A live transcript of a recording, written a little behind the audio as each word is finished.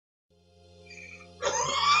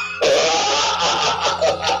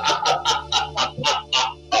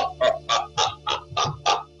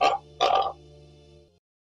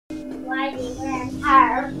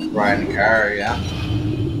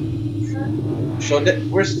Show that.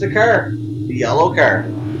 Where's the car? The yellow car.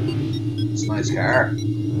 It's a nice car.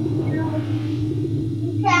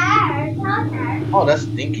 Oh, that's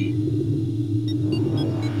dinky.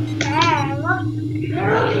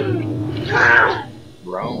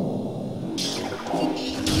 Brown.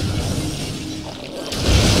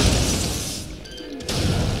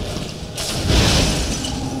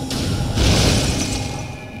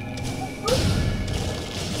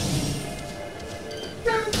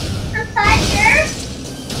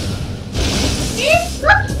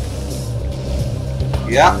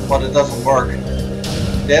 Yeah, but it doesn't work.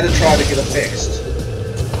 They had to try to get it fixed.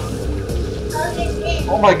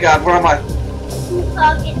 Oh my god, where am I?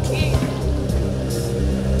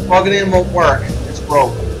 Plug it in won't work. It's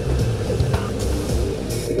broke.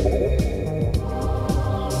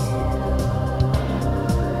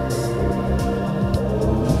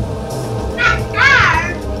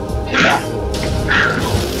 Yeah.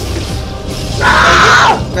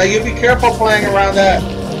 Now you be careful playing around that.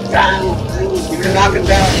 You can knock it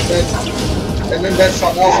down and then that's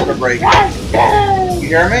something else that'll break. You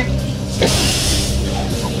hear me?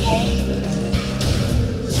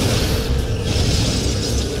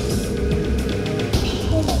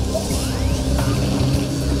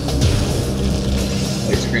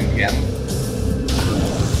 Ice cream cannon.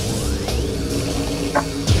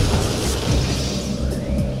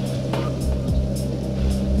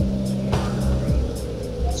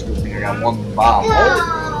 That's good thing I got one bomb.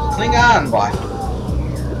 Oh, cling on, boy.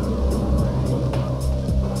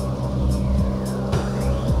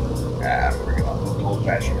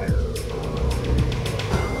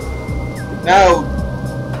 Now,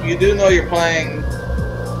 you do know you're playing.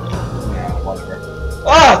 Yeah, whatever.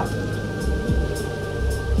 Ah!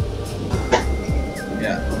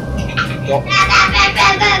 Yeah. Don't.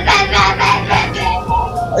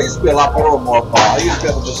 I used to be a lot better with more ball. I used to be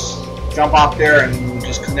able to just jump off there and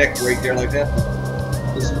just connect right there like that.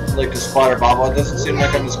 This is like the spider ball. It doesn't seem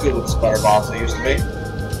like I'm as good with the spider balls as I used to be.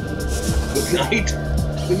 Good night.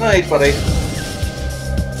 Good night, buddy.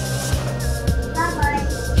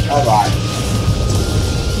 Bye bye.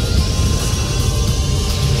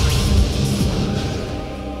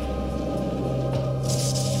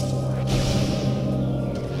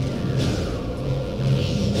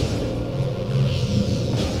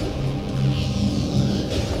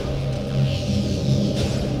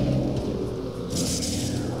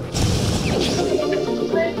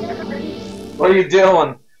 What are you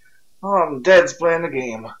doing? Oh, Dad's playing the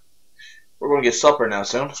game. We're gonna get supper now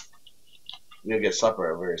soon. We'll get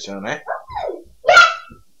supper very soon, eh?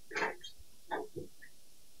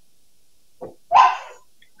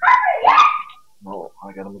 Oh,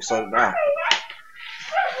 I got him excited now.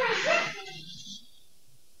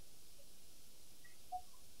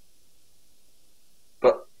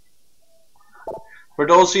 But for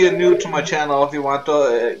those of you new to my channel, if you want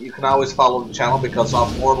to, you can always follow the channel because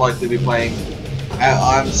I'm more likely to be playing.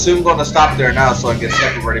 I'm soon going to stop there now so I can get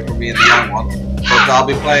supper ready for me and the young one. But I'll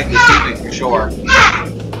be playing this evening for sure.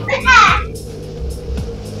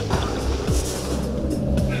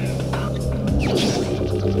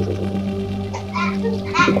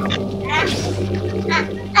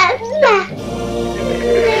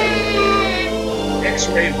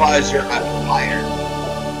 X-Ray Visor on fire.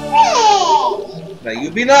 Now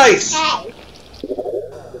you be nice.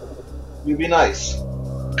 You be nice.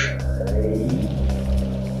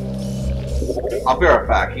 I'll be right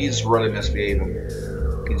back. He's really misbehaving.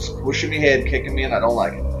 He's pushing me head, kicking me, and I don't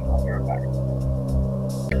like it. I'll be right back.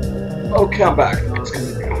 Okay, I'm back. Now let's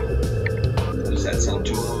continue. There's that sound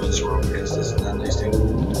to it in this room because this is not nice thing.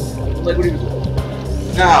 Like, what are you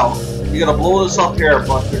doing? Now, you gotta blow this up here,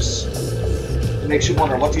 but there's. It makes you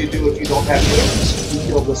wonder, what do you do if you don't have this? You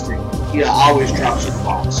kill this thing. He always drops your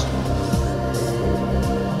bombs.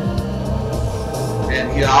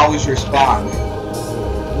 And he always responds.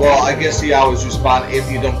 Well, I guess he always responds if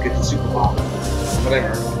you don't get the super bomb.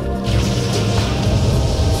 Whatever.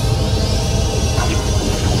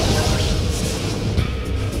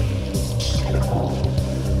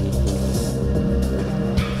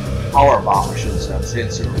 Power bomb, I should say. I'm saying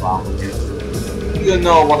super bomb again. You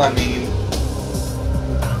know what I mean.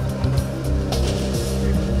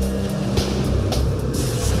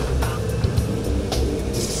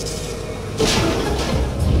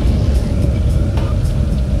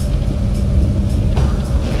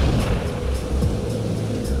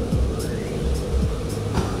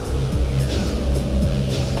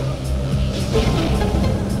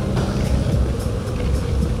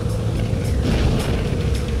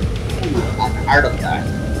 Art of that.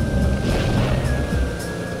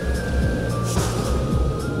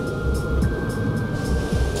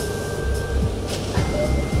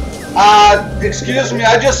 Excuse me,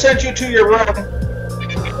 I just sent you to your room.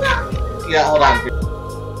 Yeah, hold on.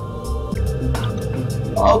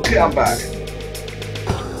 Okay, I'm back.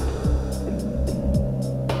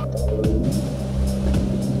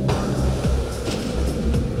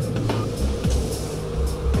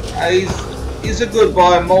 He's a good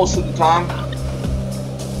boy most of the time.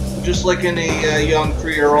 Just like any young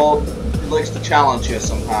 3-year-old, he likes to challenge you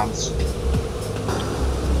sometimes.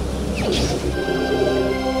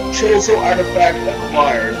 Chosen artifact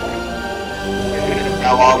acquired.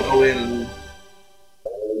 Now I'll go in and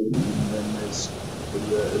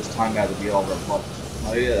his time had to be over. But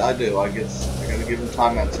I do. I gotta give him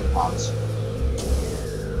time out sometimes.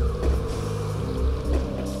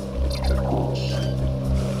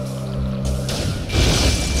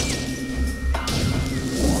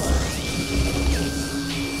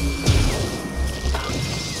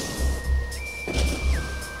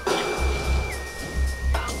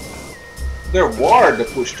 They're wired to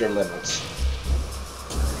push their limits.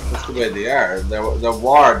 That's the way they are. They're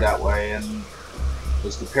wired that way, and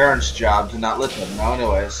it's the parents' job to not let them. Now,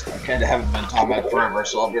 anyways, I kind of haven't been talking about forever,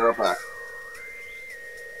 so I'll be right back.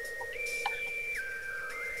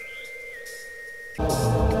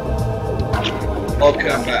 Okay,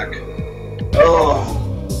 I'm back.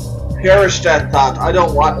 Oh, perish that thought. I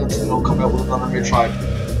don't want Nintendo to come out with another Metroid,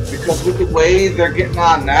 because with the way they're getting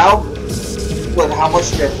on now, with how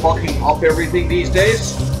much they're fucking up everything these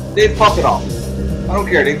days, they fuck it up. I don't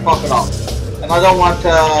care, they fuck it up. And I want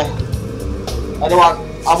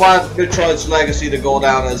Metroid's legacy to go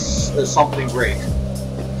down as something great.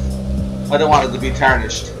 I don't want it to be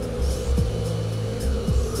tarnished.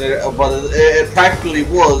 But it practically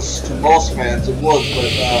was, to most fans, it was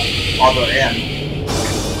with Other M.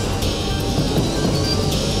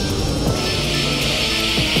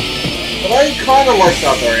 But I kinda liked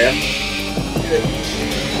Other M.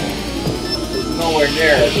 It's nowhere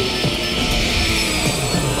near it.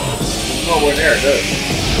 It's nowhere near this.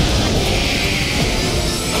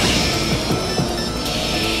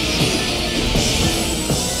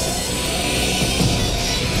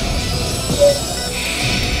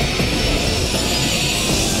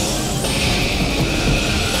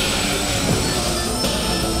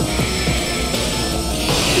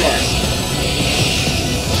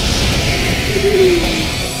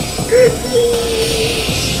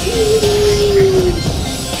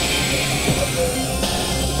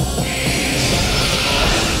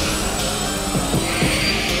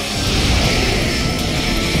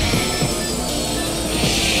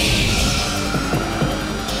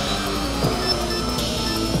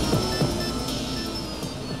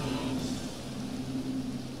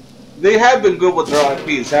 They have been good with their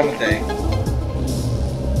IPs, haven't they?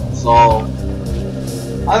 So,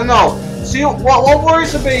 I don't know. See, what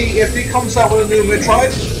worries me if he comes out with a new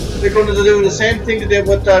Metroid, they're going to do the same thing they did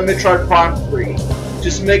with Metroid Prime 3.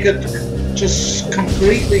 Just make it just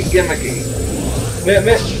completely gimmicky.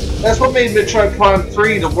 That's what made Metroid Prime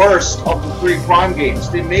 3 the worst of the 3 Prime games.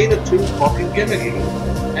 They made it too fucking gimmicky.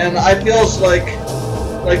 And I feel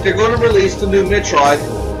like they're going to release the new Metroid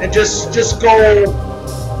and just go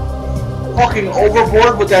fucking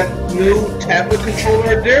overboard with that new tablet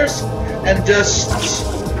controller of theirs, and just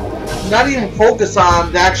not even focus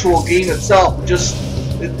on the actual game itself. Just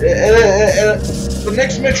the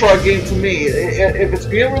next Metroid game to me, if it's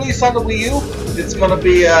being released on the Wii U, it's gonna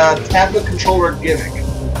be a tablet controller gimmick,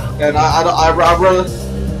 and I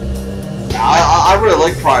really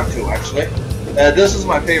like Prime 2 actually. This is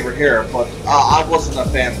my favorite here, but I wasn't a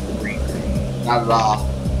fan of the 3, not at all.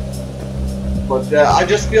 But I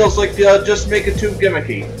just feels like just make it too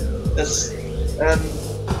gimmicky.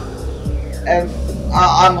 And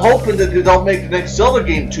I'm hoping that they don't make the next Zelda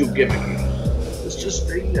game too gimmicky. It's just,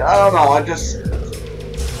 I don't know.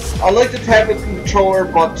 I like the tablet controller,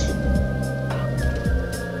 but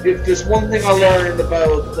if there's one thing I learned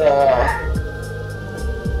about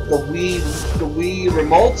the Wii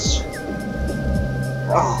remotes,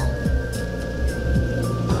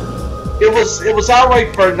 It was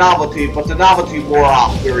alright for a novelty, but the novelty wore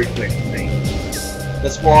off very quick for me.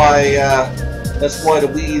 That's why the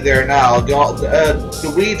Wii there now. The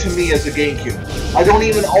Wii to me is a GameCube. I don't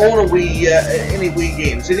even own a Wii, any Wii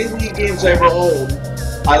games. Any Wii games I ever owned,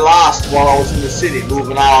 I lost while I was in the city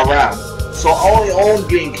moving all around. So I only own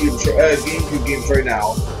GameCube games right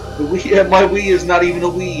now. The Wii, my Wii is not even a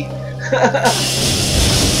Wii.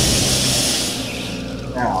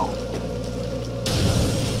 Now,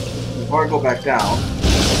 before I go back down,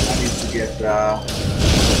 I need to get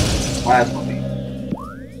plasma beam.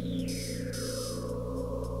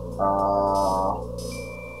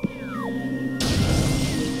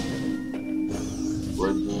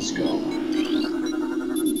 Where's the Let's go.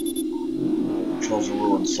 Controls the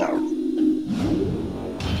ruin south.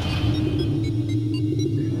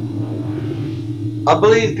 I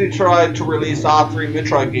believe they tried to release all 3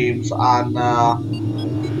 Metroid games on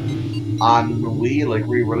Wii, like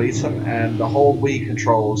re-release them, and the whole Wii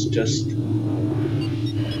controls just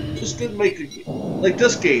didn't make it. Like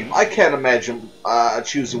this game, I can't imagine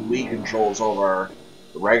choosing Wii controls over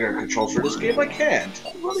the regular controls for this game. I can't.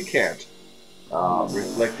 I really can't.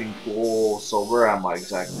 Reflecting pool. So where am I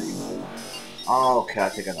exactly? Oh, okay, I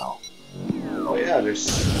think I know. Oh yeah, there's.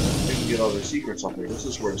 We can get other secrets up here. This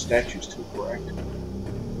is where the statue's to, correct?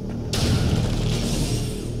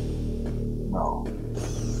 No,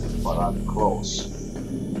 but I'm close.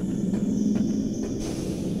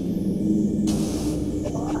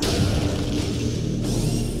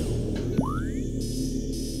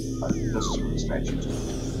 This is where the statue's to.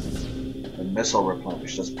 The missile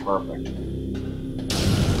replenished. That's perfect.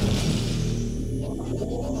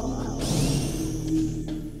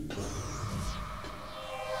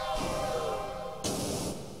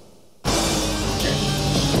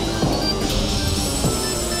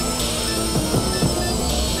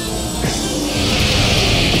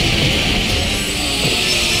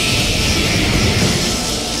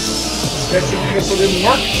 That missile didn't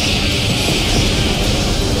work.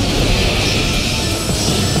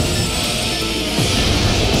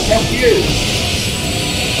 Fuck you.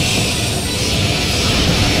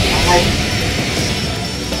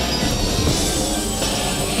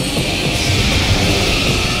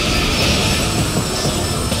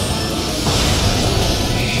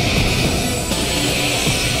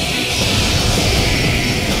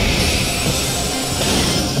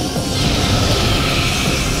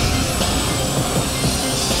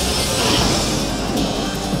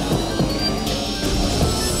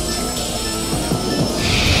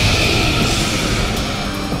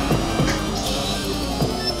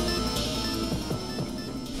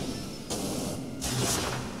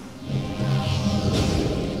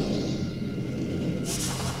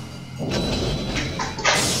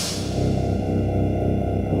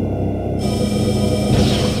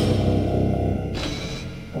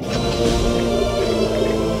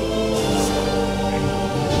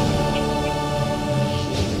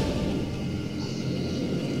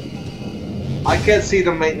 I can't see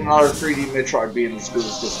them making another 3D Metroid being as good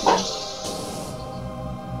as this one.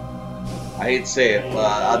 I hate to say it, but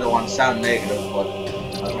I don't want to sound negative, but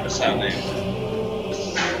I don't want to sound negative.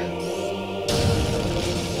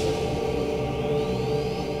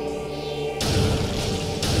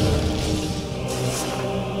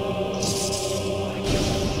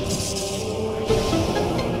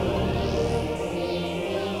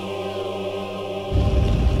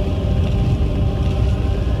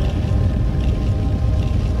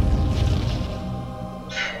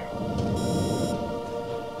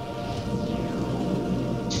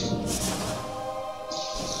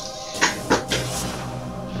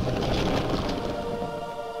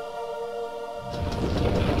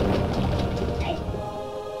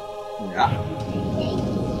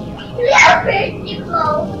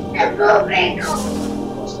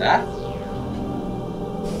 What's that?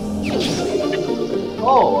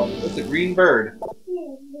 Oh, it's a green bird.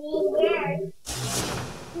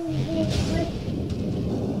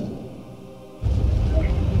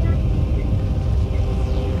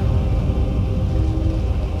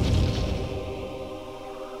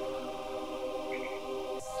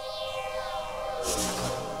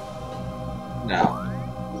 Now,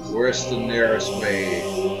 where's the nearest way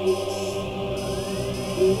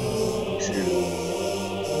to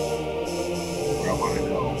where I want to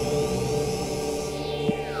go?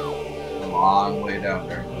 A long way down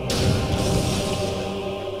there.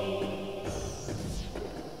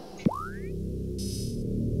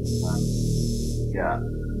 Yeah,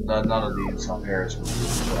 none of these up here is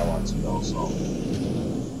where I want to go, so.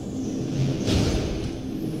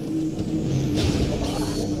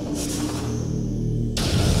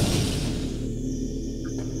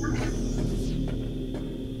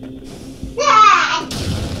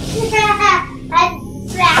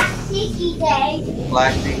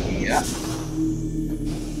 Black Dinky, yeah.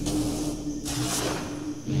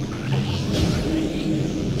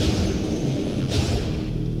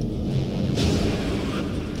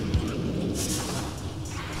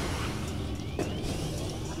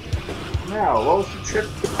 Now, what was the trip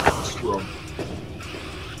to this room?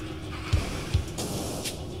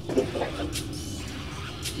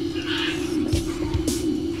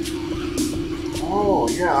 Oh,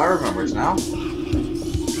 yeah, I remember it now.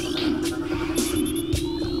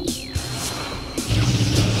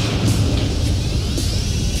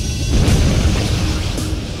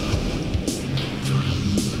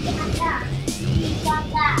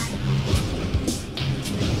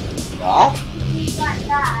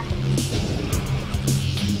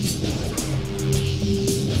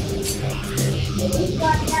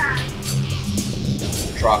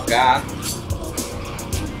 Truck guy.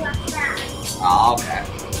 Oh, okay.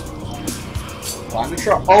 Find the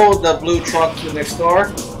truck. Oh, the blue truck next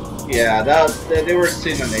door? Yeah, they were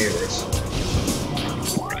seeing the neighbors.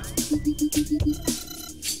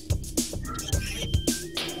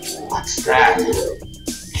 What's that?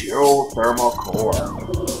 Geothermal core.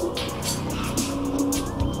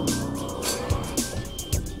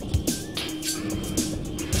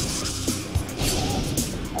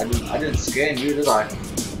 I didn't scan you, did I?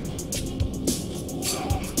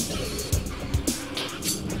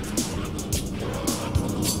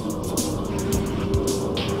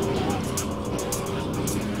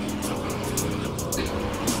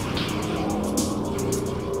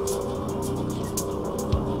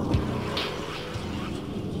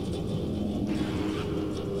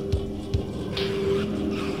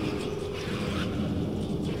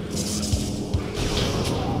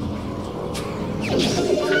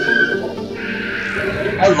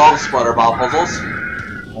 I love Splatterball puzzles.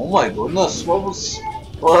 Oh my goodness,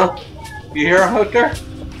 what? You hear him out there?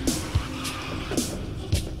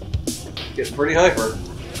 Getting pretty hyper.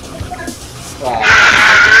 Yeah,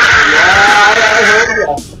 I heard you.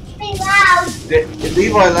 Be loud.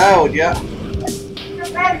 Levi loud, yeah.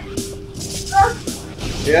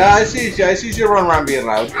 Yeah, I see you run around being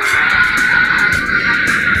loud.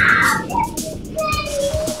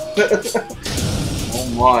 Oh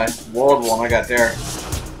my, world one I got there.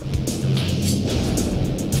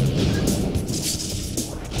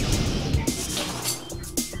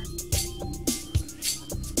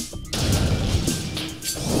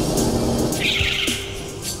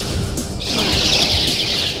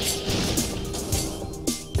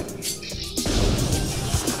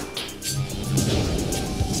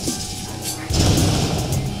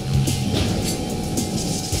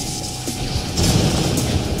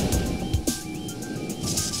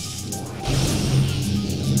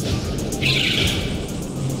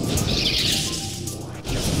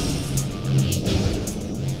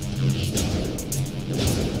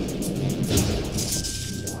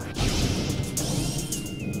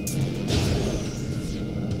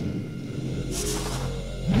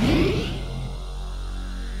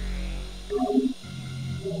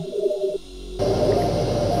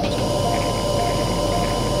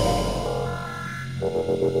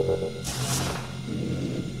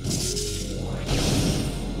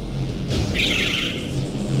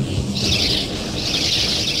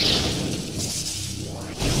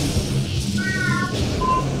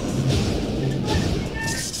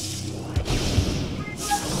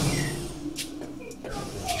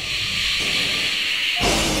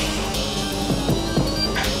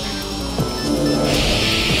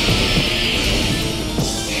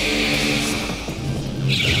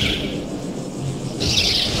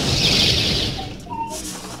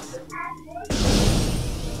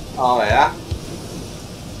 Oh yeah?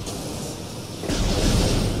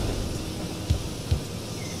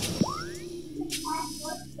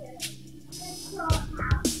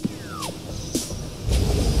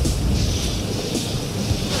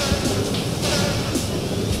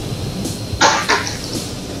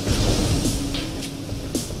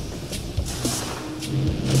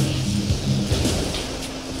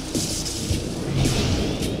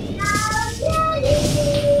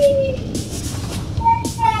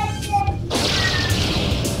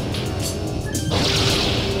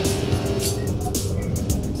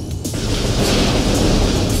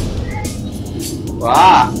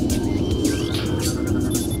 Ah!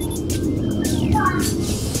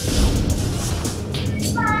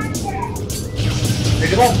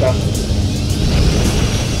 Pick it up, though.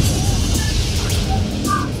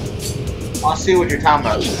 I'll see what you're talking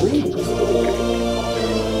about.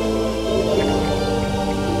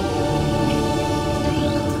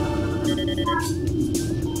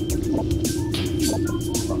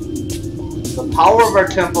 The power of our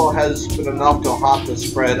temple has been enough to halt the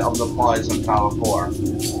spread of the flies on Tower 4,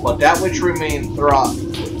 but that which remains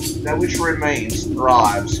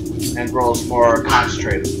thrives and grows more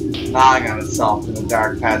concentrated, gnawing on itself in the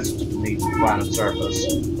dark passage beneath the planet's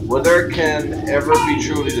surface. Whether it can ever be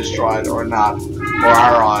truly destroyed or not, for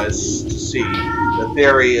our eyes to see, the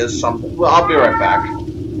theory is something. Well, I'll be right back.